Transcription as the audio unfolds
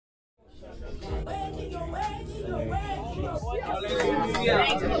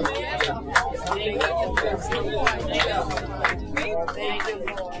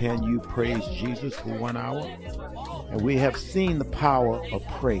Can you praise Jesus for 1 hour? And we have seen the power of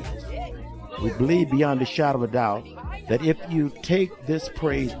praise. We believe beyond a shadow of a doubt that if you take this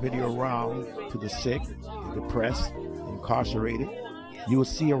praise video around to the sick, depressed, incarcerated, you will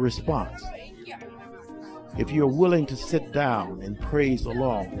see a response. If you're willing to sit down and praise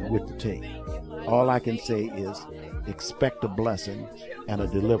along with the tape, all I can say is expect a blessing and a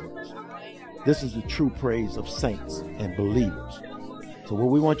deliverance. This is the true praise of saints and believers. So what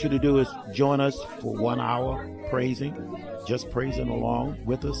we want you to do is join us for 1 hour praising, just praising along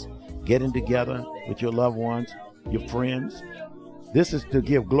with us, getting together with your loved ones, your friends. This is to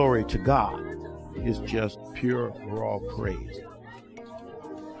give glory to God. It's just pure raw praise.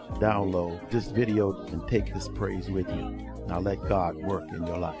 Download this video and take this praise with you. Now let God work in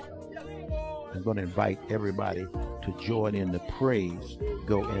your life. I'm going to invite everybody to join in the praise,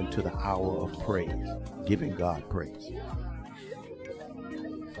 go into the hour of praise, giving God praise.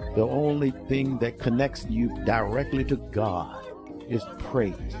 The only thing that connects you directly to God is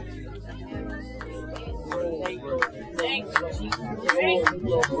praise. Thank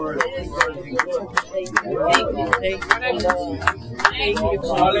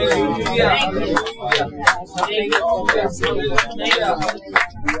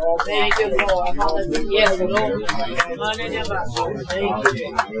you, Lord. Hallelujah. Yes, Lord. Thank you.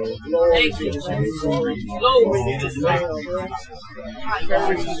 Glory to the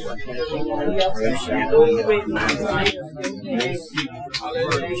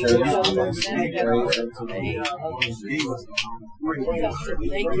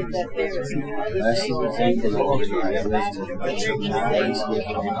Thank you that there is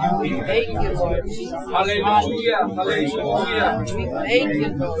hallelujah. Hallelujah. Thank you,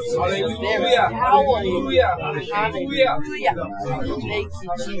 Lord. Hallelujah. Hallelujah. Hallelujah. Thank you,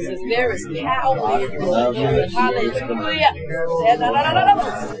 Jesus. There is power in the Lord. Hallelujah.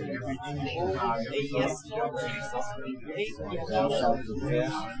 Yes, Lord Jesus. We thank you.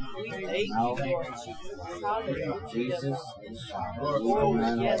 We thank you, Lord Jesus. Hallelujah. Jesus.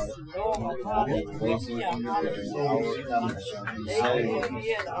 Oh, yes, Lord. Hallelujah. Hallelujah. Thank you for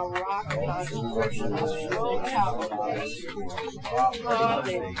being a rock, a strong tower.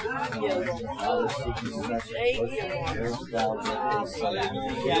 Hallelujah, Lord. Thank you, Lord.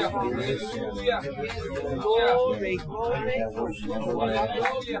 Hallelujah. Glory, glory.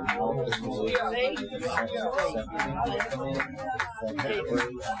 Thank you,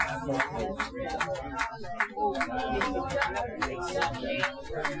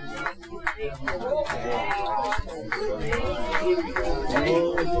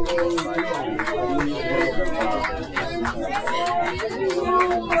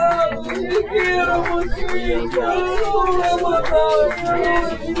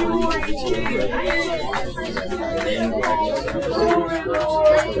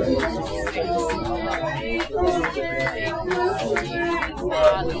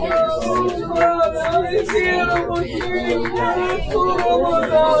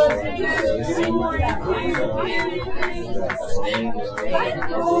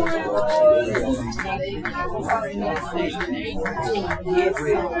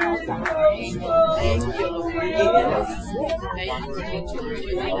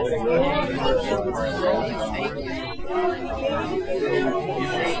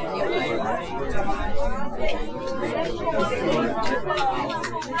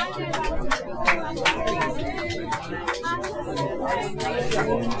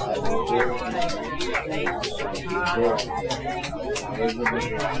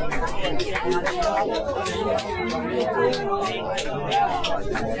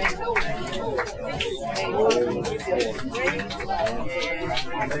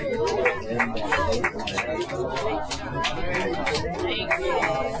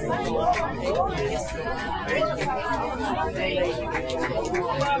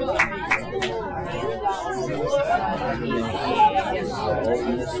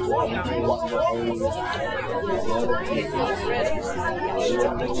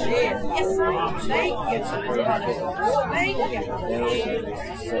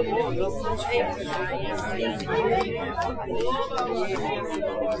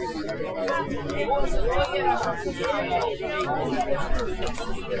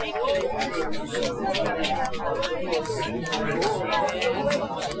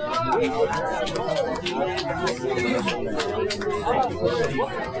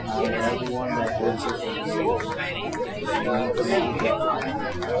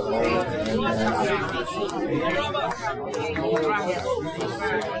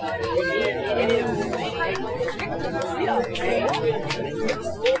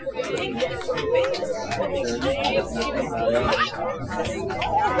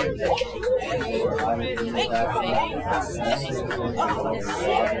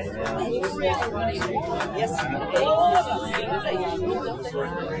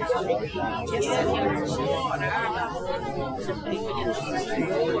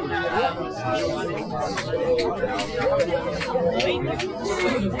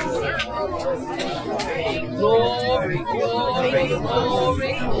 Glory, glory,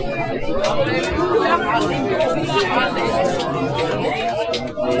 glory.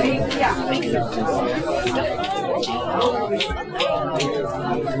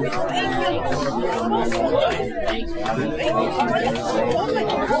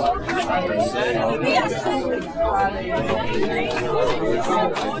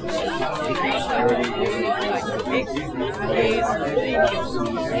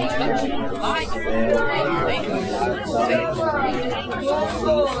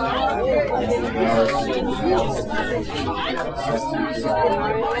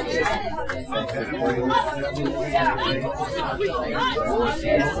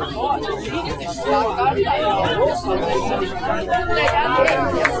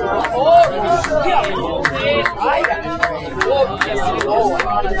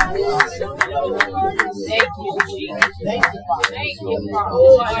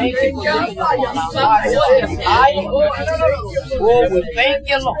 Oh, we thank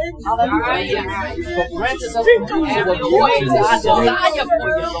you, Lord. Hallelujah. For granting us to avoid our desire for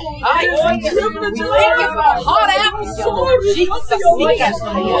you, Lord. We thank you for a hot atmosphere, Lord. Jesus, oh, thank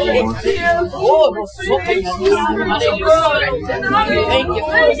you for this. Thank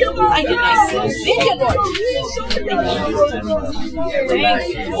you, nice. Thank you, Lord. Thank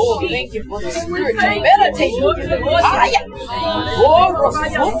you. Oh, thank you for the spirit to meditate.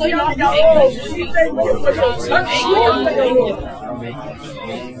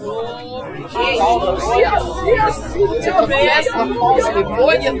 Confess our faults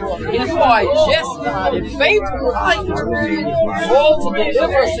before you, Lord. You are just God and faithful. Oh, to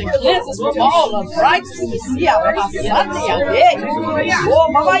deliver us and cleanse us from all unrighteousness. Oh,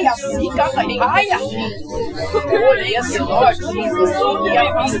 Mama, yes, Lord Jesus.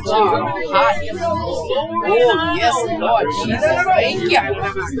 Oh, yes, Lord Jesus. Thank you.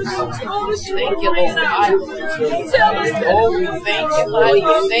 Thank you, Lord. Oh, we thank you for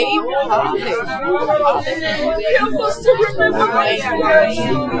your favor. Help us to remember.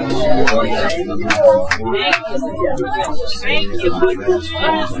 Thank you for your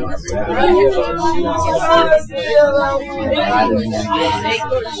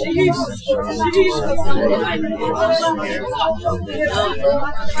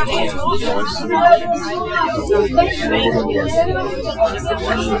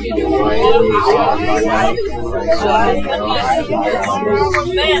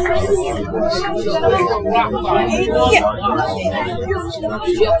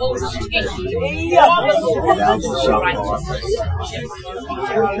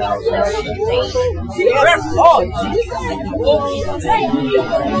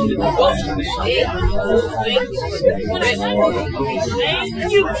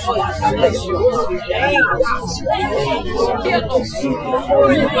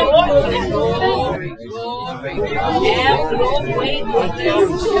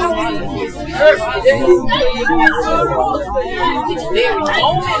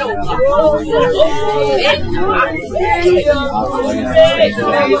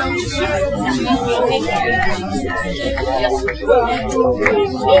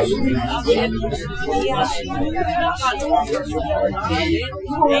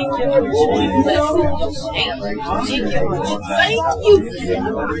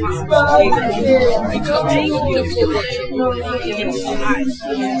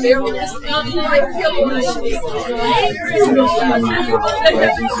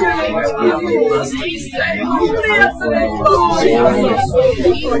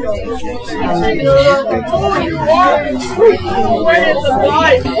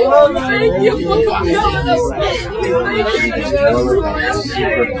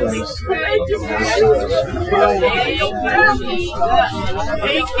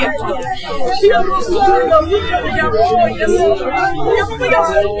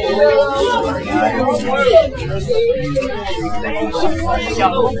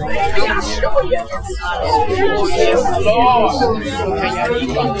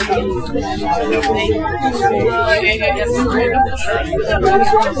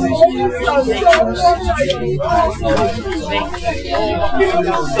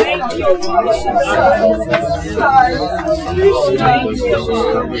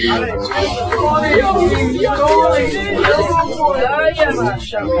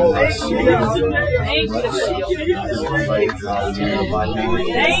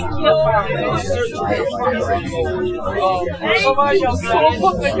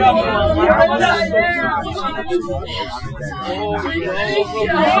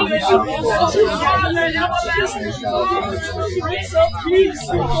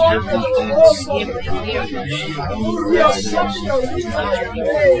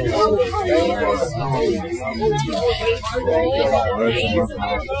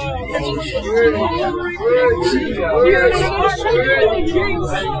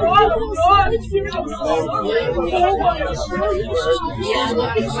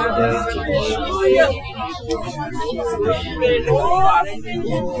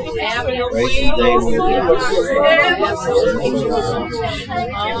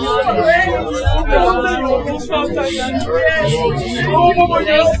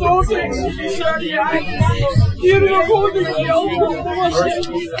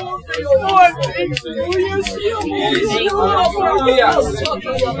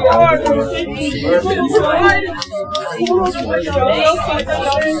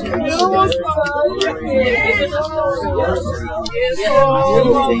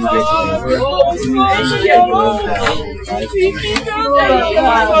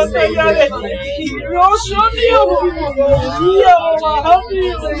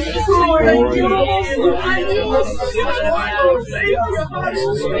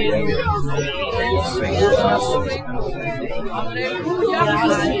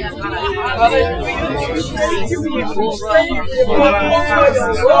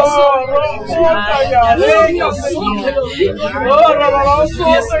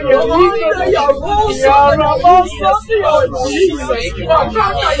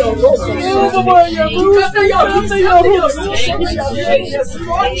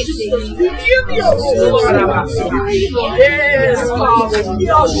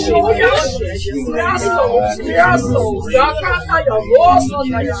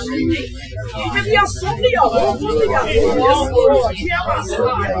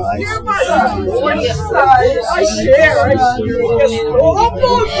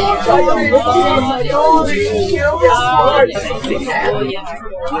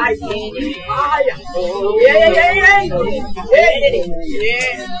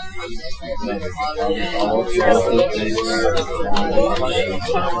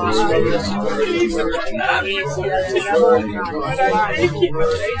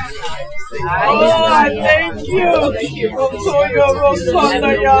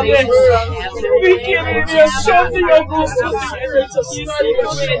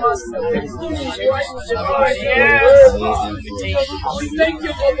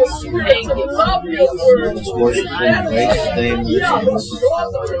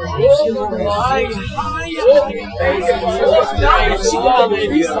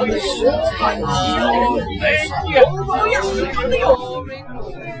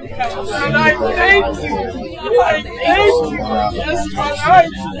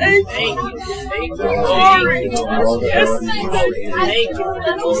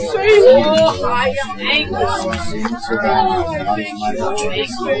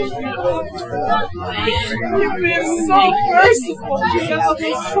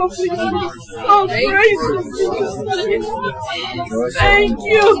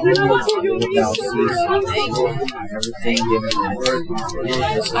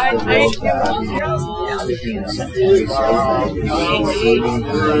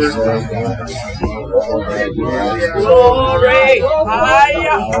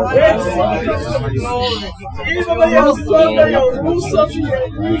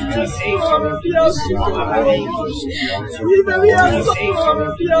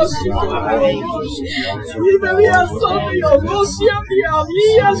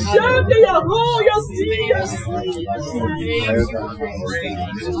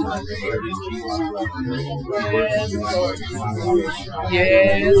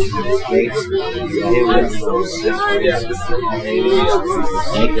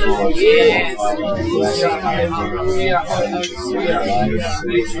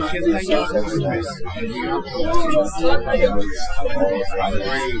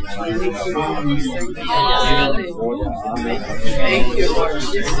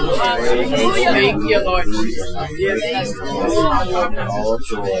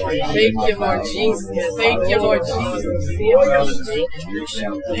Thank you, Lord Jesus. Thank you, Lord Jesus.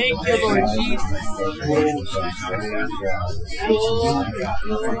 Thank you, Lord Jesus.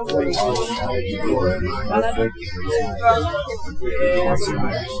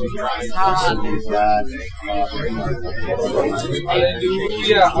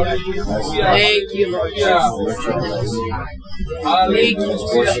 Thank you, Lord Jesus.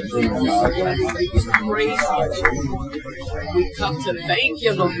 We come to thank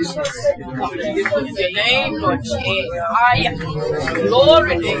you, Lord. We come to lift up your name, Lord Jesus.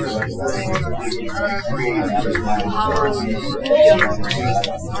 Glory to you.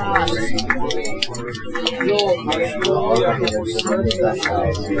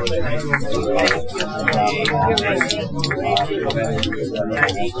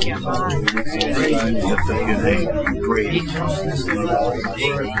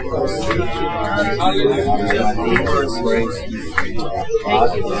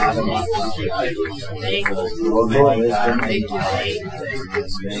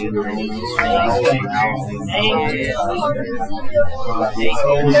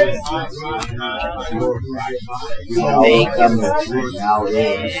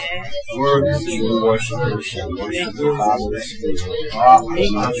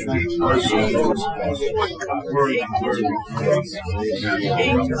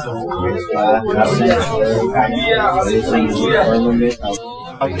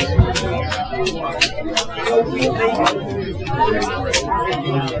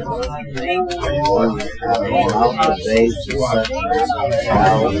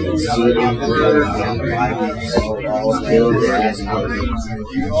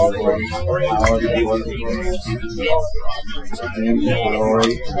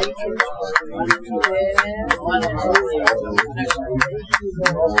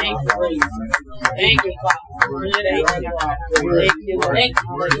 Thank you, Father.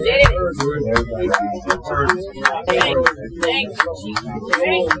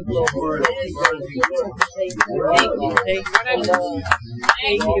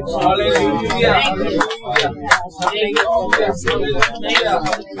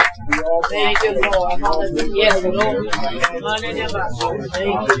 Thank you, Lord. Yes, Lord.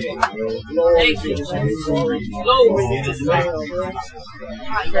 Thank you, Jesus. Glory to this man.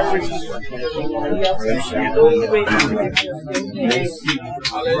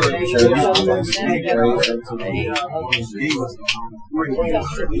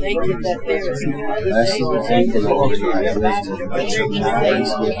 Thank you that there is thank you, Lord.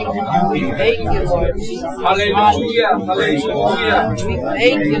 Thank you, Lord Jesus. Hallelujah. Hallelujah. We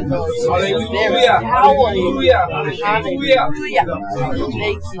thank you, Lord. There is power in you. Hallelujah.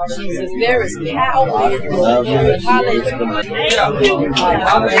 Thank you, Jesus. There is power in you.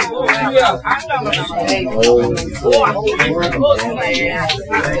 Hallelujah.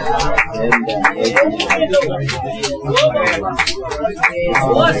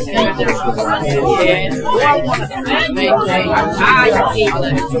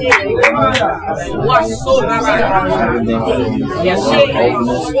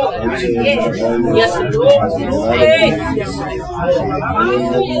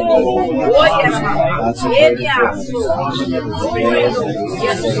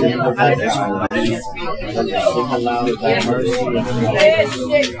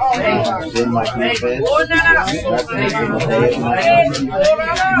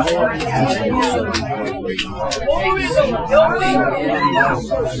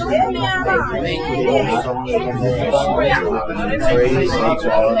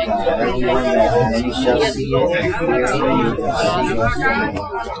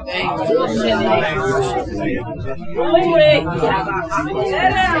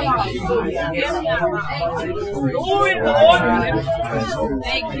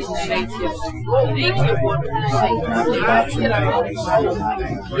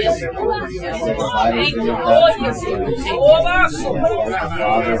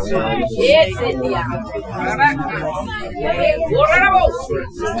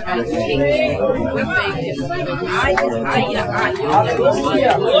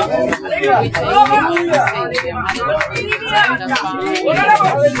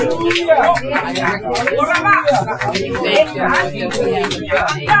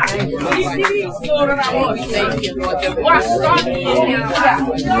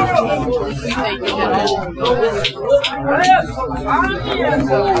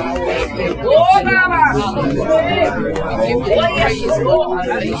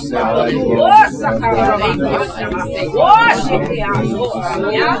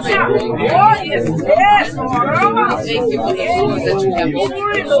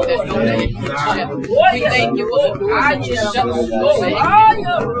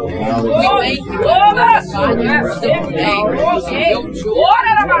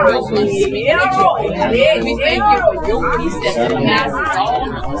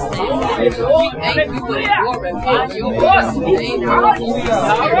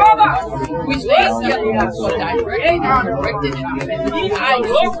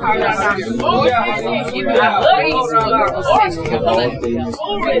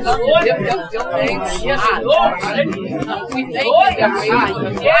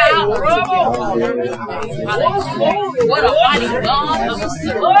 What a mighty God of the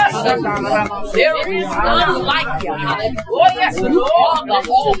there is none like you. You are the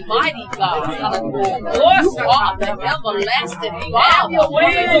Almighty God. You are the everlasting Father.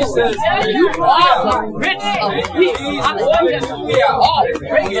 You are the Prince of Peace. All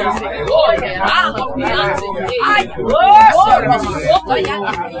praise and glory and honor be unto thee.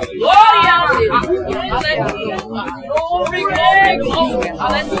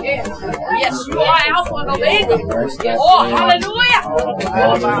 Yes, you are Alpha and Omega. Oh, hallelujah.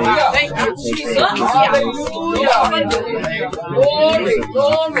 Thank you, Jesus. Glory,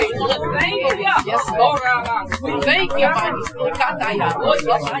 glory. Thank you. Yes, Lord. We thank you, mighty.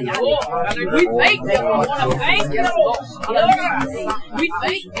 We thank you. We want to thank you, Lord. We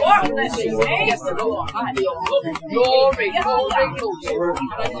thank you. Yes, Lord. Glory, glory, glory.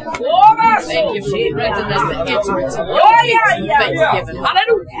 Thank you for granting us to enter into your thanksgiving.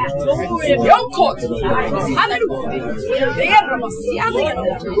 Hallelujah. Your court. Hallelujah.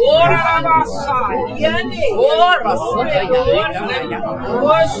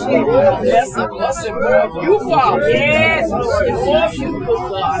 You, Father. Yes, Lord.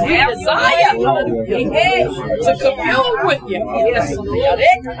 We desire, Lord, to commune with you. Yes, Lord.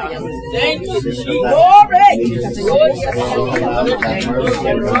 Thank you, Jesus. Glory.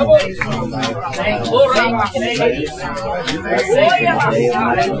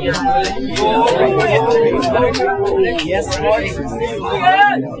 Yes, Lord.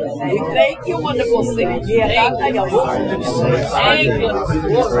 We thank you, wonderful Savior. Thank you. Thank you.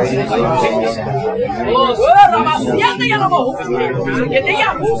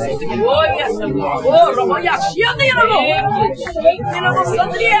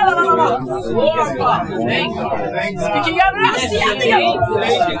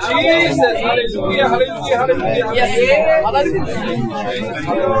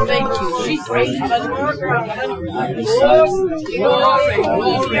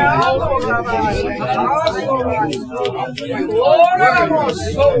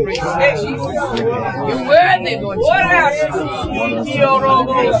 You're worthy, Lord. What else?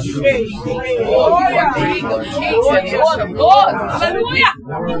 King of kings and Lord of lords. Hallelujah.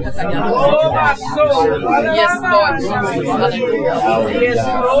 Yes, Lord. Yes,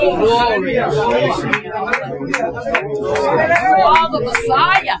 glory. Father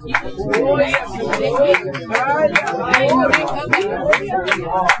Messiah.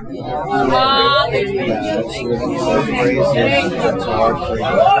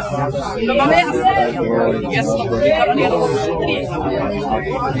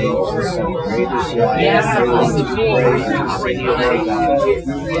 Yes,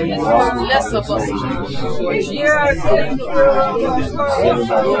 less of us.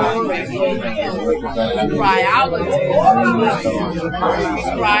 Cry out unto him.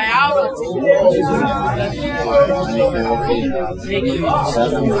 Cry out unto him. Thank you.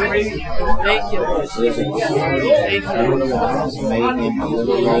 Thank you. Thank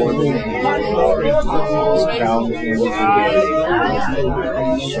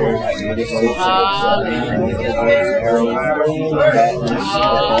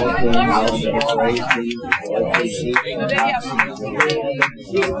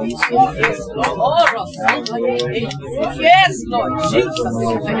Yes, Lord Jesus.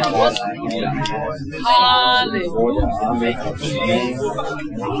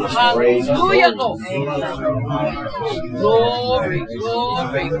 Hallelujah, Lord. Glory,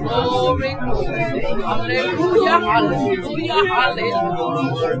 glory, glory, hallelujah, hallelujah,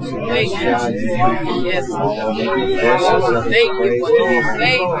 hallelujah. Thank you. Yes, Lord. Thank you for your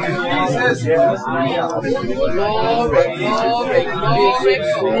favor. Glory, glory, glory,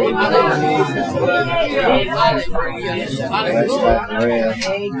 glory. Hallelujah. Hallelujah.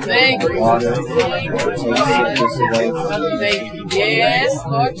 Thank you. Thank you. Yes,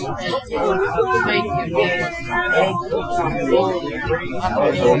 Lord. Thank you, Lord.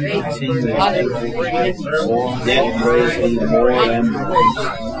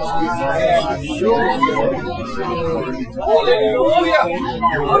 Hallelujah.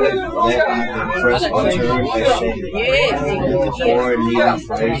 Hallelujah. Press on turn and shake. Yes. Lord, needs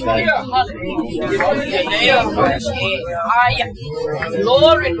praise thy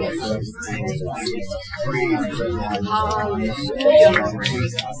Glory.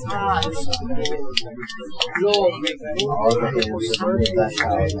 Glory. all the hills of thy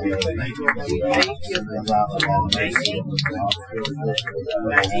child. Thank you.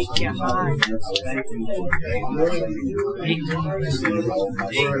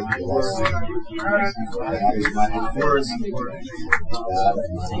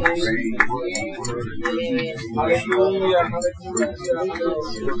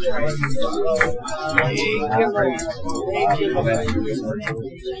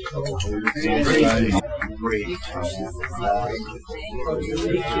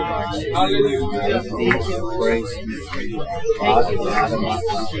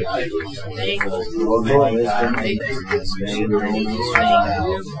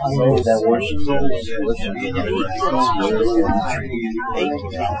 That worship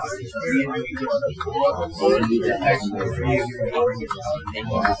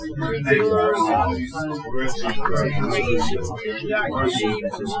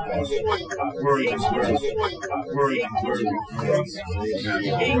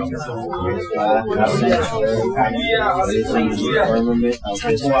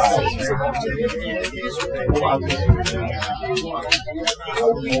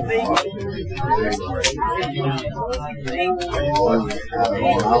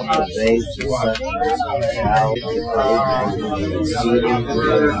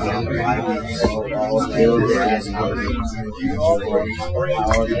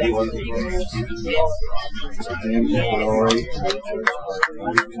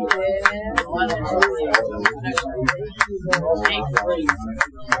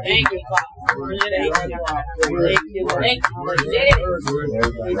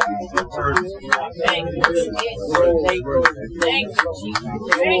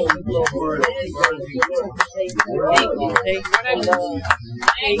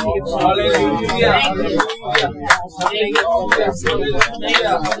Thank you, Father. Thank you. Thank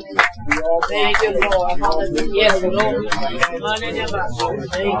you. Thank you, Lord. Yes, Lord.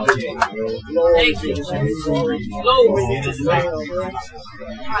 Thank you. Glory to the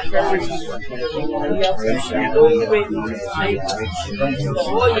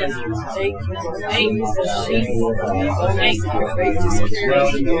Oh, yes. Thank you. Thank you, Thank you for this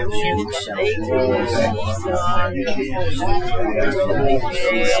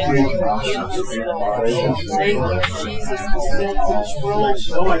Thank you, Jesus, for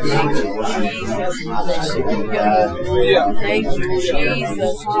self-control. Thank you, Jesus.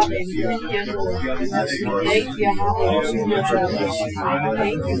 Hallelujah. Thank you, hallelujah.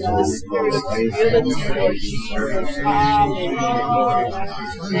 Thank you for the spirit of humility, Lord Jesus. Hallelujah.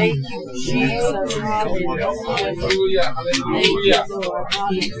 Thank you, Jesus. Hallelujah. Thank you, Lord.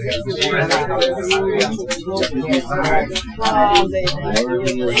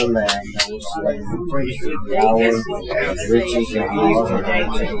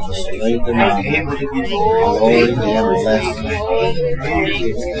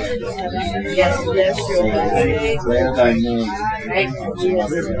 Yes, declare thy name. Thank you,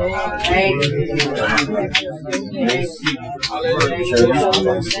 Jesus. Thank you.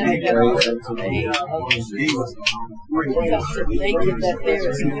 Thank you that there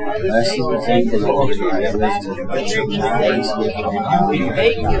is thank you, Lord.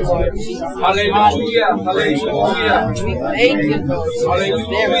 Thank you, Lord Jesus. Hallelujah. Hallelujah. We thank you, Lord Jesus.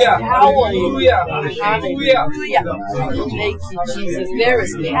 There is power in you. Hallelujah. Thank you, Jesus. There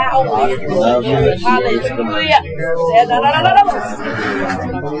is power in you. Hallelujah.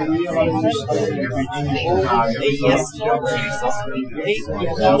 Yes, Lord Jesus. We thank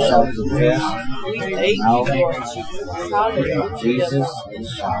you. We thank you, Lord Jesus. Hallelujah. Jesus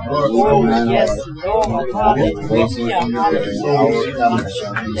Oh, yes, Lord. Hallelujah. Hallelujah.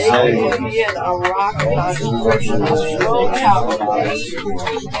 Thank you for being a rock, a strong tower.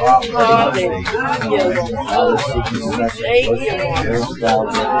 Hallelujah. Thank you, Lord.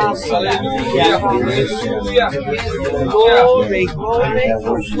 Hallelujah. Glory, glory.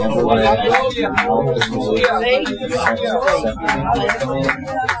 Thank you,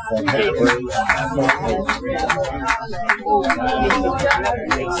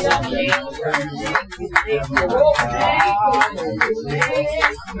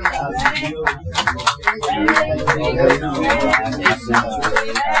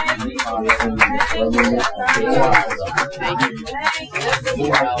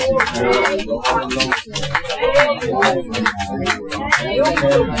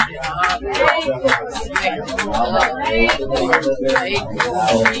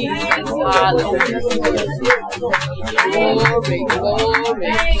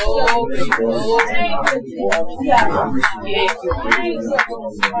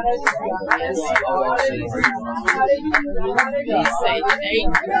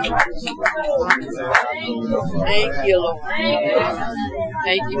 Thank you, Lord.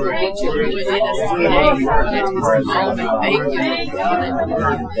 Thank you for what you're doing in us today. At this moment. Thank you, Lord.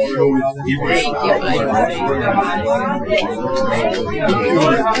 Thank you,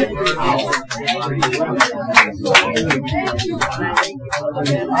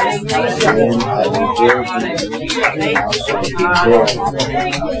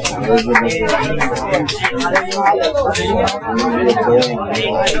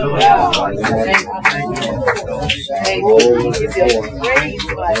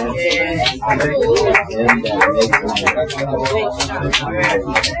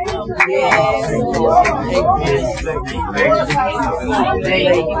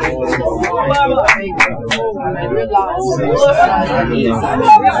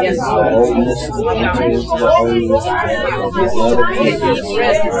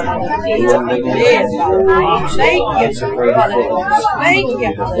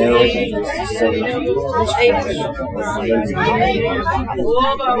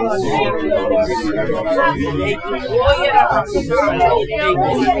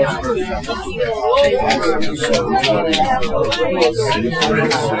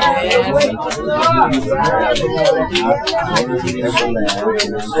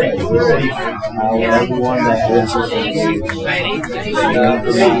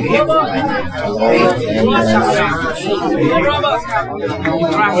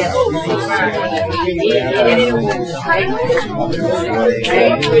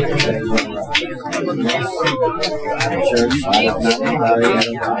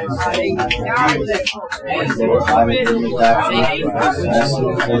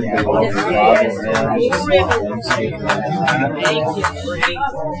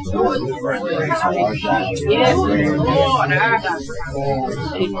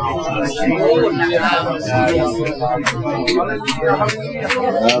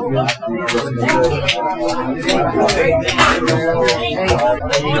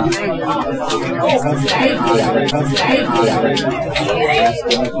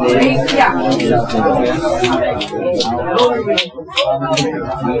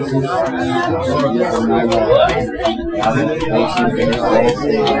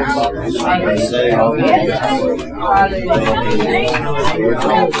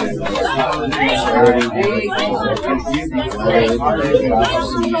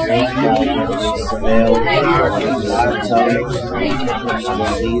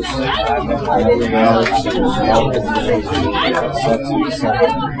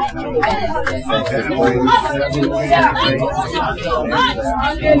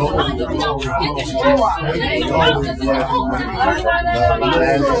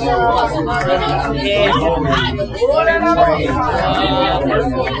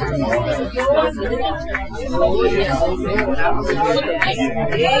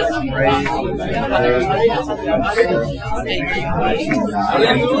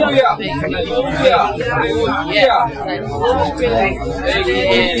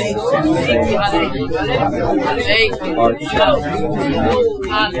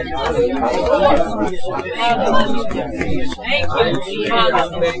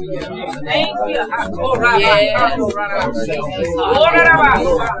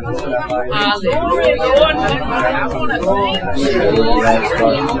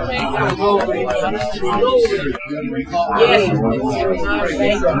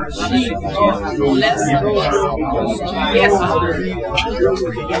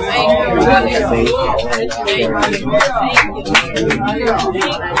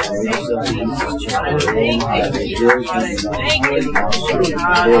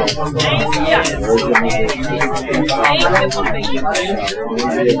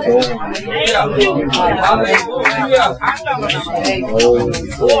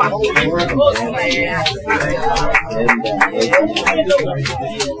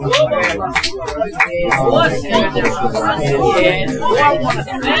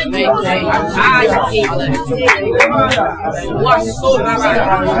 my everyone that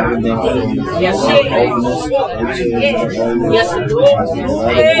answers Yes,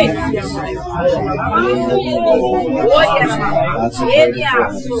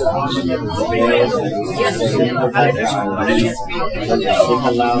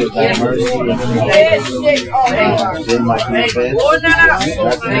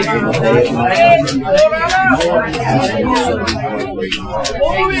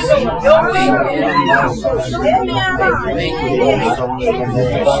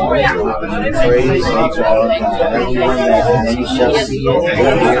 Praise be to our God. Everyone that many shall see it.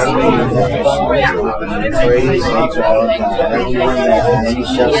 Praise be to our God. Everyone that many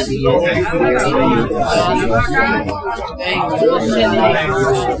shall see it.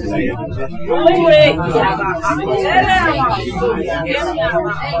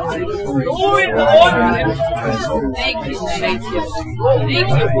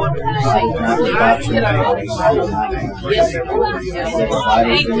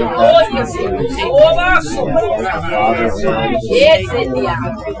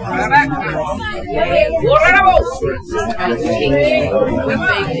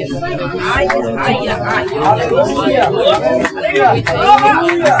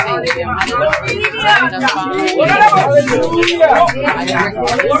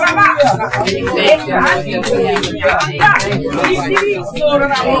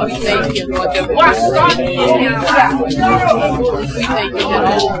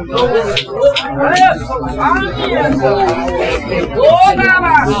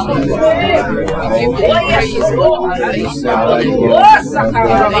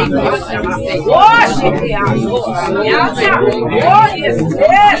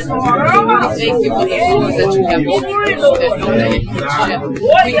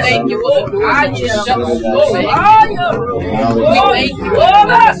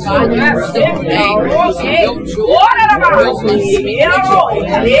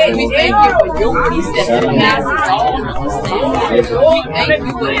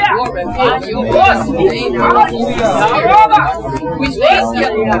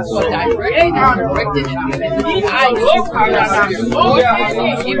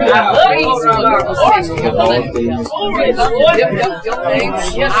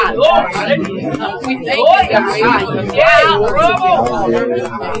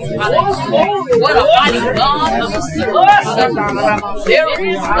 What a mighty God of the there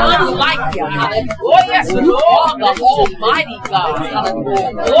is none like you. Oh, yes, you are the Almighty God.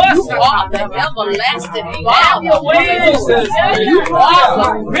 You are the everlasting Father. You are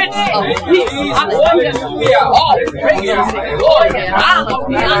the Prince of Peace. Hallelujah. All praise and glory and honor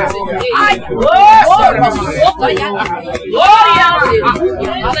be unto thee. Glory.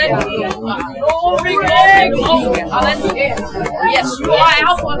 Hallelujah. Yes, you are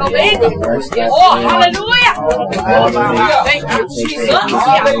Alpha and Omega. Oh, hallelujah. Thank you, Jesus.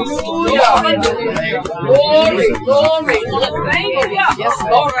 Hallelujah. Glory. Thank you. Yes,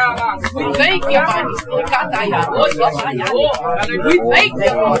 Lord. We thank you, mighty. We thank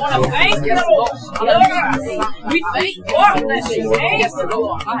you, Lord. Thank you, Lord. We thank you, Lord. Yes,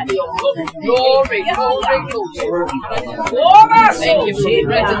 Lord. Glory. Thank you for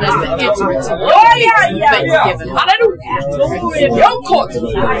granting us the entrance. Thanksgiving. Hallelujah. Your court.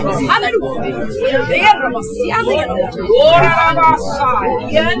 Hallelujah. You, Father.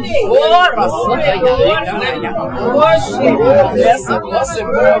 Yes, Lord.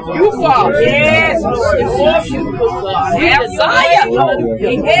 You, God. We desire, Lord,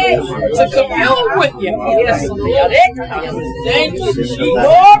 to commune with you. Yes, Lord. Thank you, Jesus.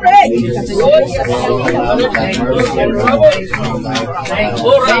 Glory.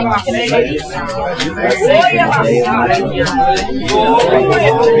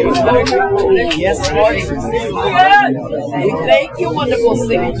 Yes, Lord. We thank you, wonderful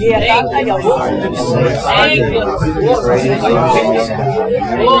Savior. Thank you.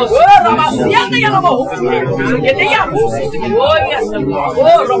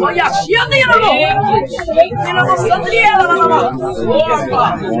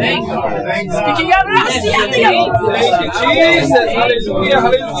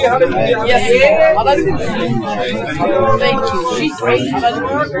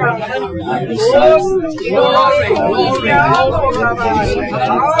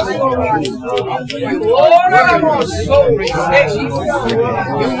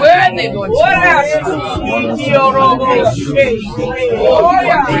 You're worthy, Lord.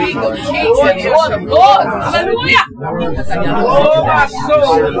 King of kings and Lord of lords. Hallelujah. Oh, my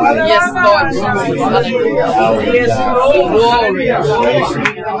soul. Yes, Lord. Hallelujah. Glory.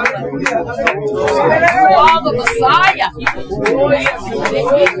 Father Messiah.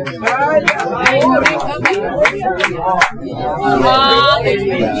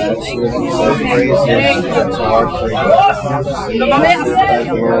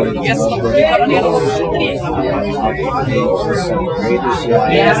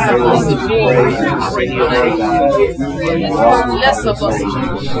 Less of us,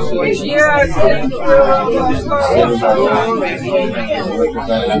 Lord Jesus.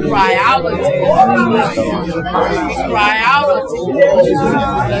 Cry out unto Him. Cry out unto Him.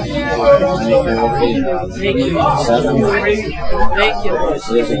 Thank you. Thank you.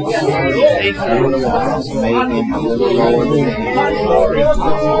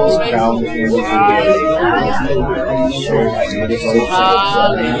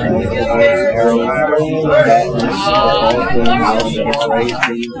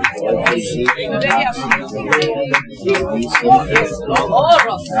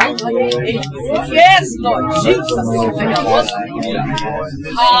 Yes, Lord Jesus.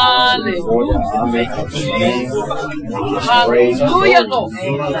 Hallelujah, Lord.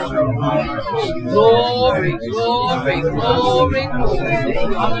 Glory, glory, glory, glory.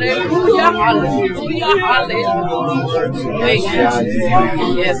 Hallelujah, hallelujah, hallelujah. Thank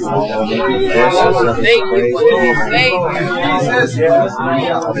you. Yes, Lord. Thank you for your favor.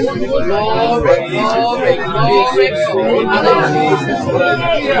 Glory, glory, glory, glory. Hallelujah.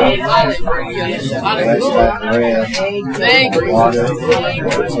 Hallelujah. Thank you.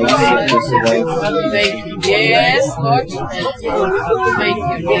 Thank you. Yes, Lord. Thank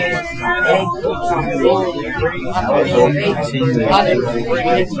you.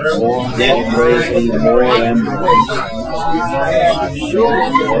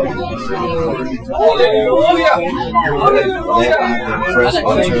 Hallelujah. Hallelujah.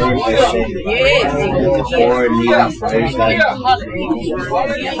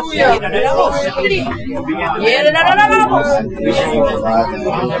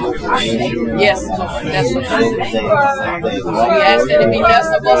 Yes, Lord. That's what we ask that it be less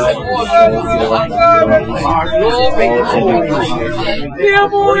of us and more of you.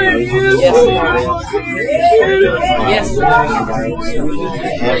 Glory. Yes, Lord.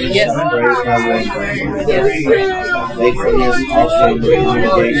 Yes, Lord. Faithfulness also in the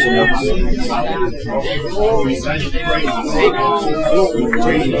congregation of saints.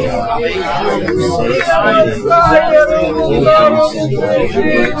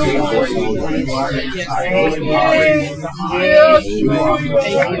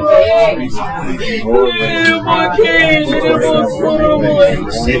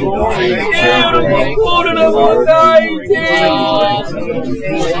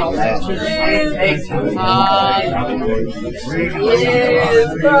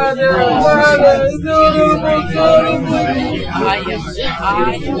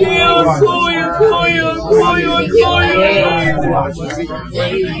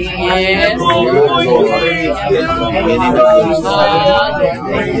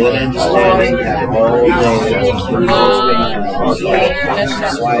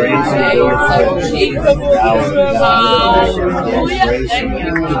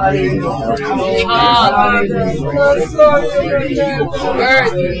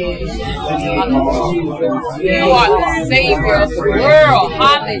 You are the Savior of the world.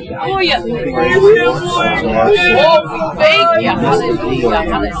 Hallelujah. Oh, we thank you. Hallelujah.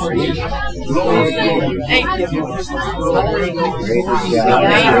 Hallelujah. Thank you.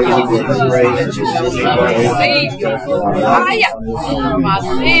 Savior. My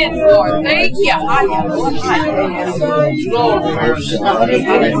sins, Lord. Thank you. Glory.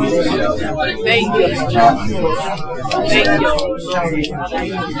 Thank you. Thank you. Thank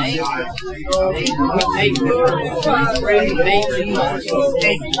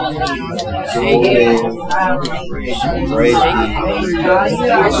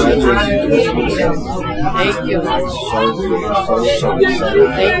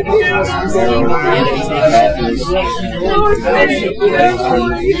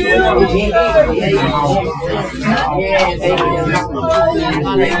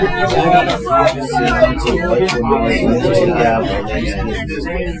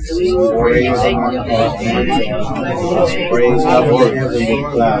you. praise cover the heavenly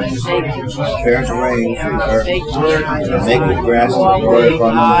clouds. Prepare to rain from the earth. Make the grass to grow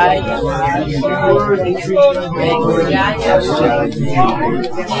upon the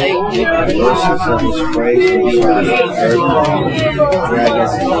verses of his praise to be on the earth.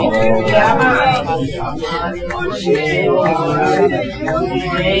 Dragons and all.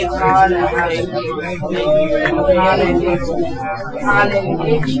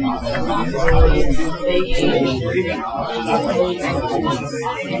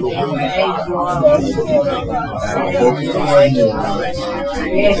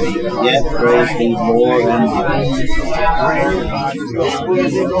 Yet praise thee more and more.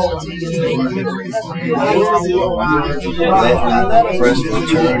 Let not the oppressed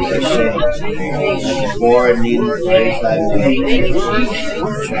return ashamed. For neither praise thy name.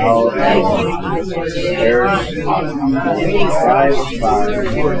 Shall perish. Fire, fire. Found them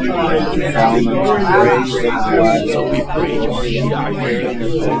to praise the God. So we praise you.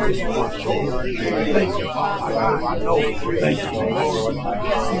 Thank you.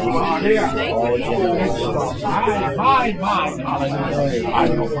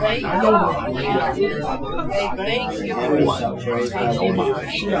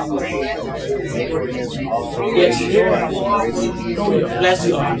 Bless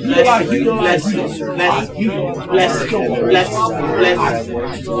you, bless you, bless you, bless you, bless you, bless you, bless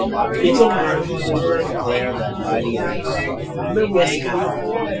you.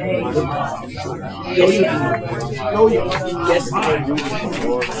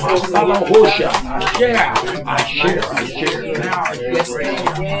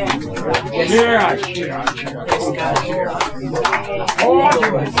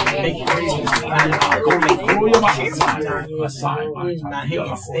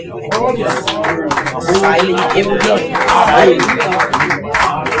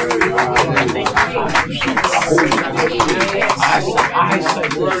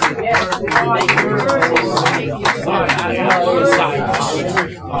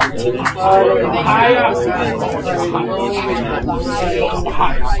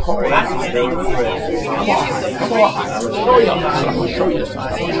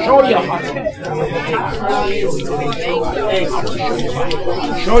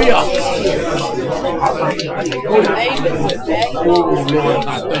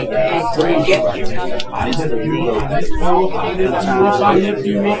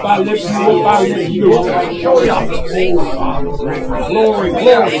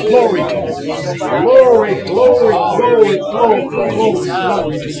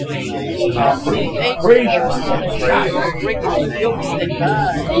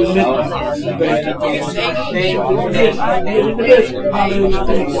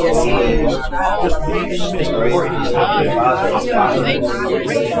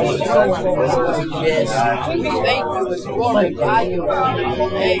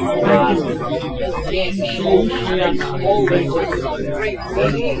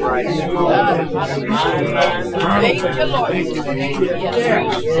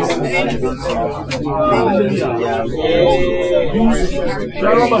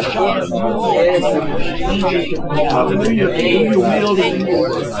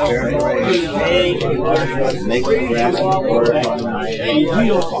 Make the grass work on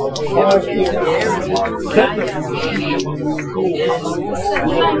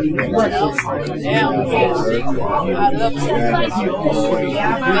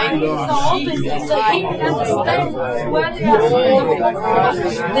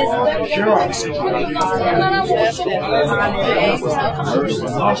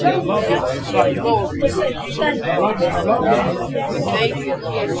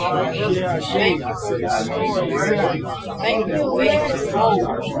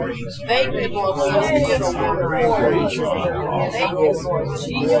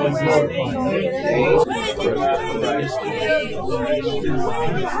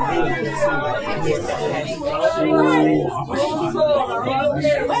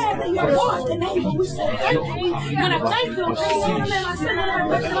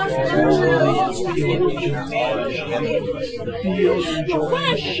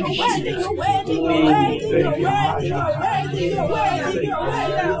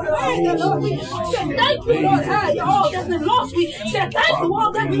Thank you, Lord, all that's been lost. We said thank you,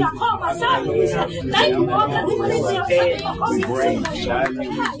 all that we are called by Zion. We said thank you, all that we believe we are saved.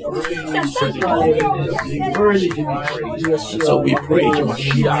 So we praise you,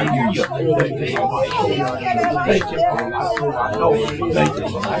 Mashiach. Thank you, thank you,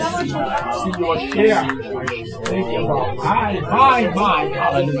 see your share. Thank you, mine,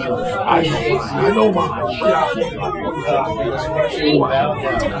 hallelujah. I know mine,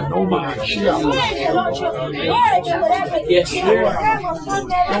 I know know mine. Yes, Lord.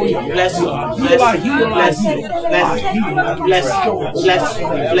 Bless you. Bless you. Bless you. Bless you. Bless you. Bless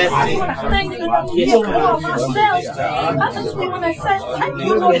you. Bless you.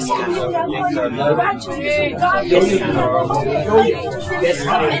 Yes, God. Yes, God. Yes,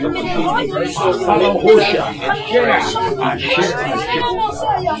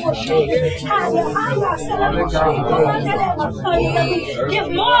 God. Give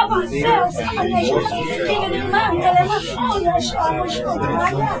more of ourselves.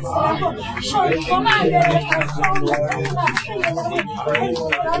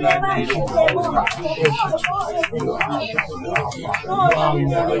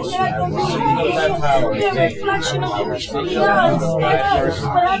 Reflection of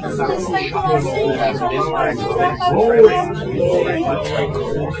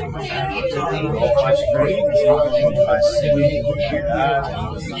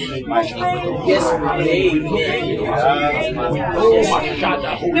yes, amen.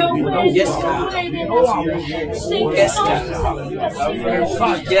 Yes, God. Yes,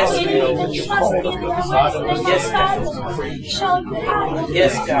 God. Yes,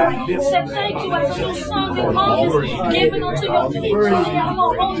 yes, God.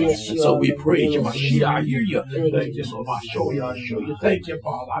 So we praise you, Mashiach. I hear you. Thank you, Lord. I show you. Thank you,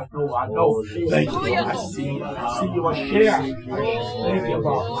 Father. I know. Thank you, Lord. I see you, Mashiach. Thank you,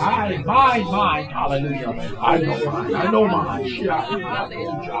 Father. Mine. Hallelujah. I know mine.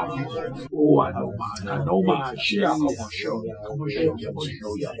 Oh, I know mine. Share. I'm going to show you.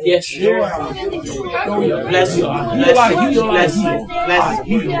 Yes, Lord. Bless you. Bless you.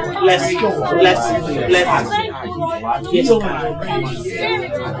 Yes, God.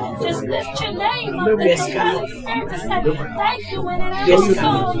 Just lift your name up. Yes, God. Thank you when it Yes,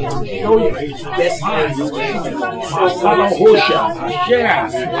 God. Yes, God.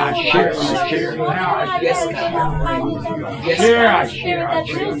 I share. Yes, God. Yes, share.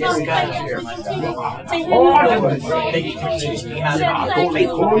 Yes, God. Thank you for teaching me how to be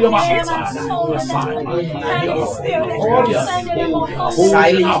silent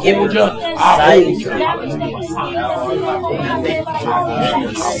giver.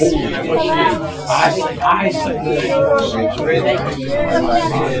 I say,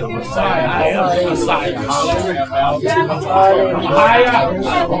 Messiah, I am the Messiah. Come higher.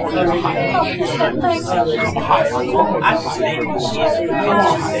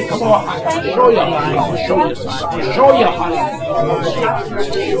 Come on. Show you.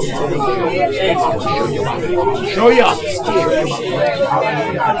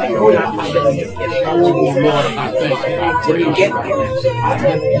 Oh, Lord, I thank you. I praise you.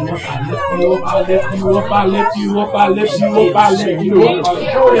 I lift you up.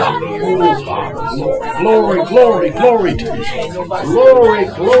 Show you. Glory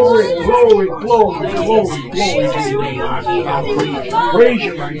to you. Glory to you. Praise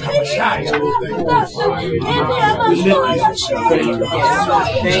you right now. We lift you.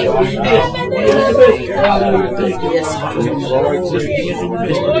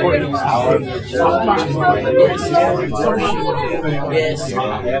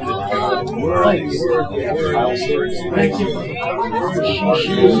 Thank you.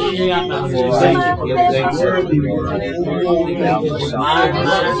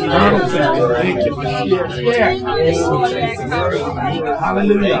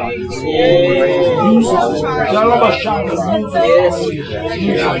 Hallelujah.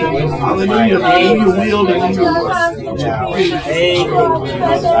 Hallelujah. You will and you will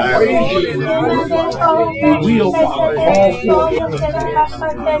call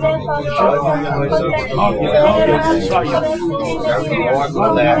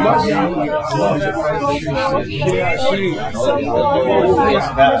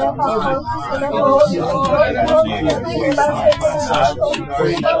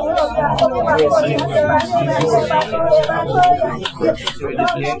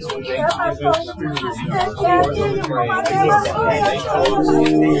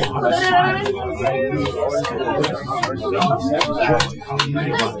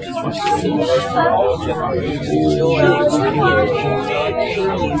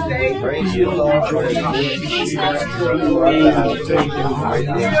Praise you, Lord. Praise you.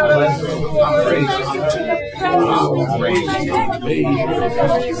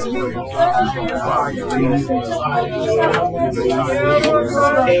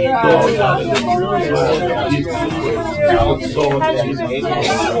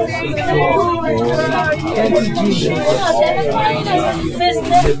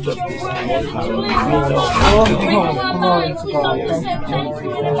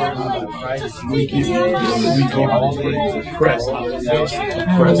 We give you all praise. Press out.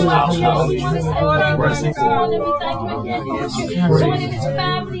 Press out. Press out. His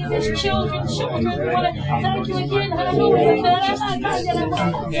family, his children. Thank you again. Hallelujah.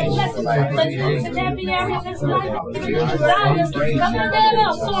 Blessings in every area of his life.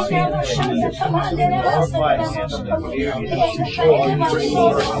 Come on down.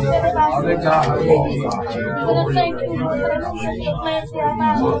 Thank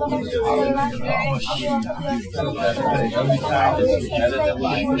you.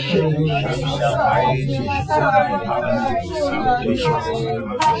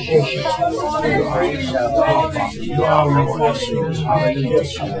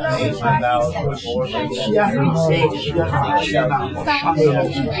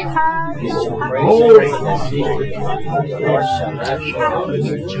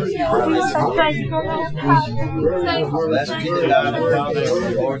 Let's get it out of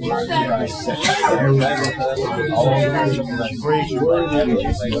the Lord Jesus Christ.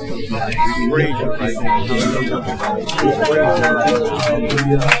 We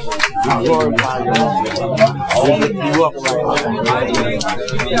glorify you. We lift you up right now.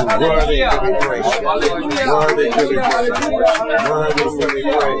 Worthy to be praised. Worthy to be praised. Worthy to be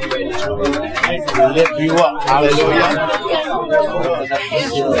praised. We lift you up. Hallelujah.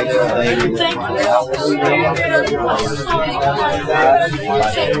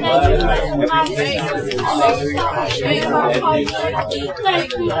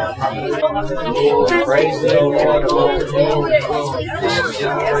 Praise the Lord.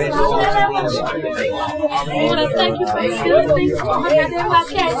 Thank you for healing things.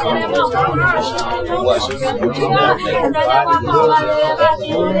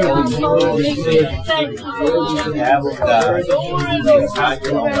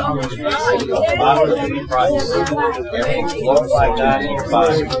 Glorify God in your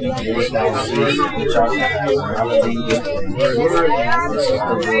body.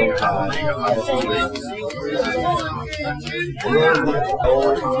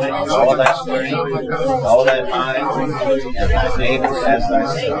 All that strength, all that mind, and my neighbor as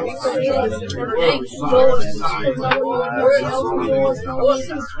thyself. Praise the Lord.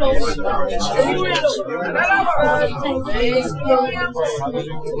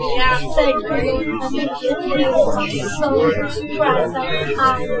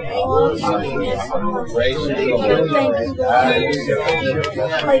 Praise it.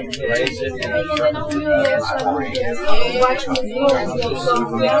 Watch me go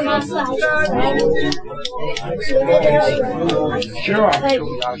down my side. Sure.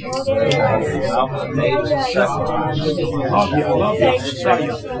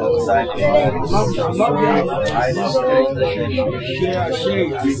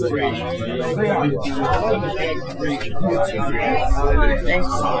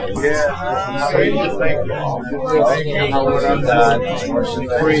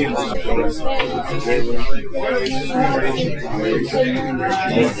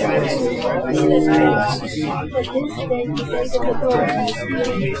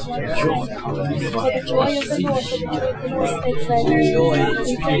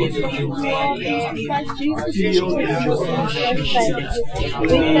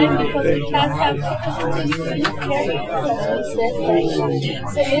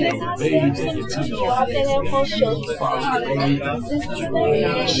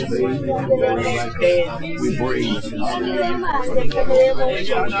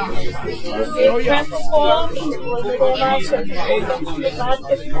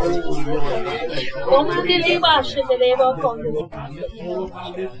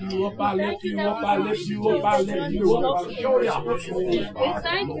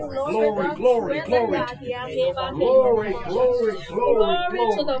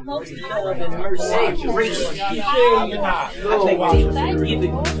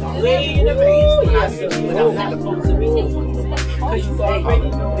 Because you already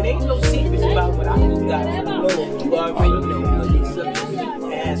know. It ain't no secrets about what I do. You already know what these subjects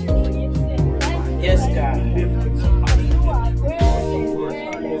ask for. Yes, God.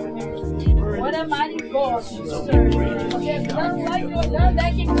 What a mighty God you serve. There's none like you, none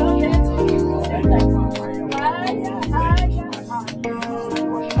that can compare to you.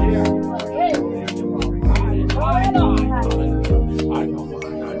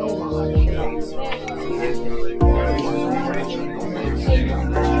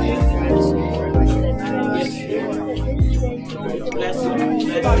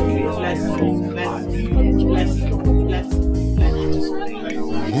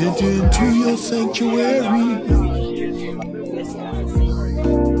 Enter into your sanctuary.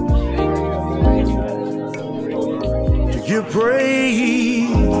 To give praise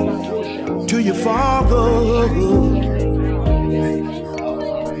to your Father.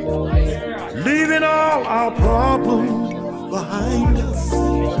 Leaving all our problems behind us.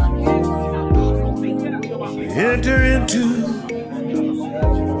 Enter into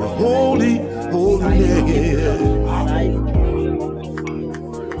the holy, holy name.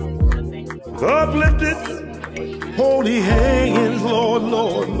 Uplifted holy hands, Lord,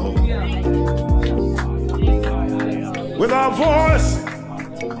 Lord, Lord. With our voice,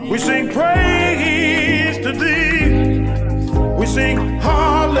 we sing praise to thee. We sing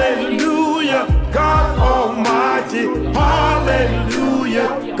hallelujah, God Almighty.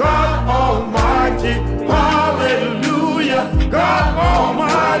 Hallelujah, God Almighty. Hallelujah, God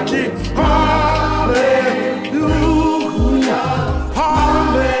Almighty. Hallelujah,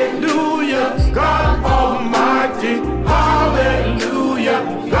 hallelujah, God Almighty. Hallelujah,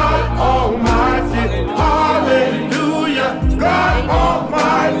 God Almighty. Hallelujah, God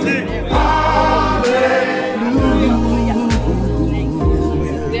Almighty. Hallelujah.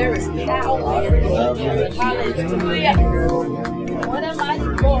 There is power. Hallelujah. What am I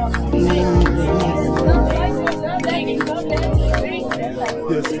for?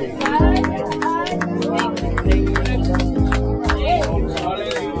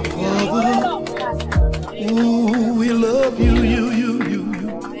 Ooh, we love you.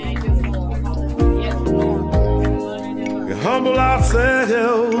 We humble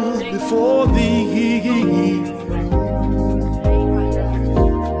ourselves before thee.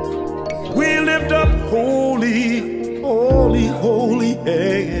 We lift up holy, holy, holy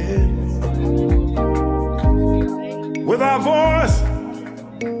hands. With our voice,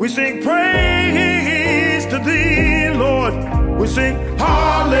 we sing praise to thee, Lord. We sing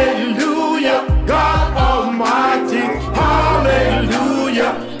hallelujah, God Almighty.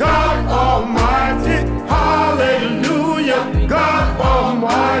 Hallelujah, God Almighty. Hallelujah, God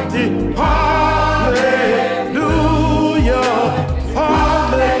Almighty. Hallelujah,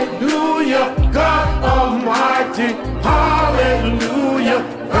 hallelujah, God Almighty. Hallelujah,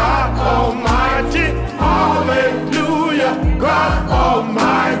 God Almighty. Hallelujah, God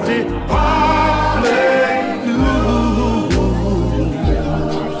Almighty. Hallelujah.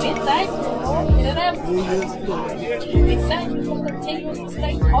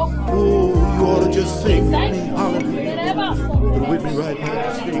 Oh, you ought to just sing. Hallelujah. Put it with me right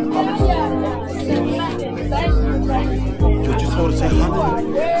now. Sing hallelujah. You just ought to say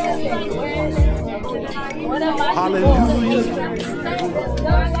hallelujah. Hallelujah.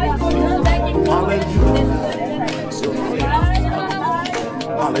 Hallelujah.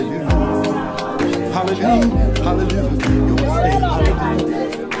 Hallelujah. Hallelujah. You ought to say hallelujah.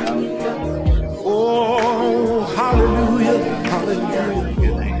 Oh, hallelujah. Hallelujah.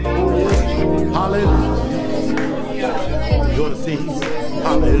 Hallelujah. You ought to sing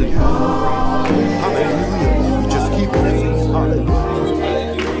hallelujah. Hallelujah. Just keep it. Hallelujah.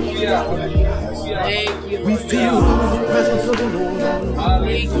 We feel the presence of the Lord.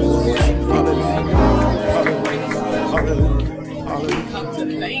 Hallelujah. Hallelujah. Hallelujah.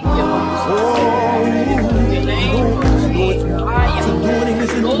 Oh, Lord, anointing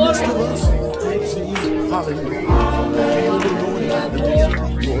is in the midst of us. Hallelujah.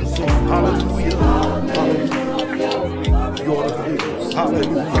 Hallelujah.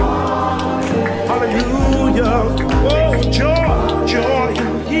 Hallelujah. Hallelujah. Oh, joy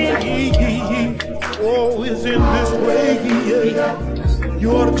oh, is in this way. You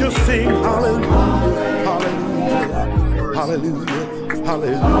ought to just sing hallelujah. Hallelujah. Hallelujah.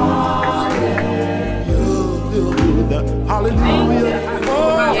 Hallelujah. Hallelujah. Oh,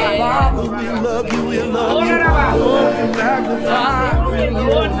 Father, we love you. We love you. Oh, we magnify.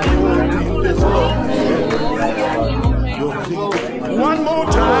 One more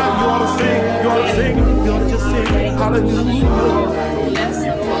time, you ought to sing, you ought to sing, you ought to just sing, hallelujah.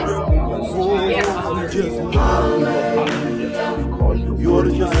 Oh, we just love you. You ought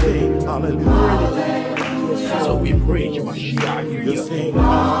to just sing, hallelujah. So we praise you, Mashiach. You just sing,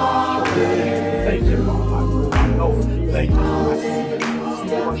 thank you, Lord. I know. Thank you,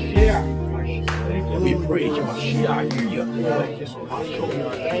 Mashiach. We praise you, Mashiach.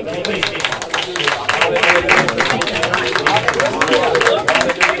 Thank you,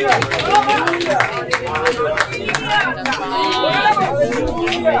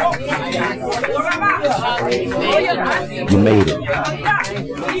 you made it.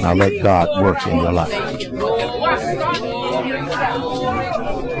 Now let God work in your life.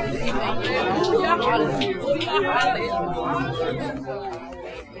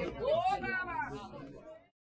 Oh,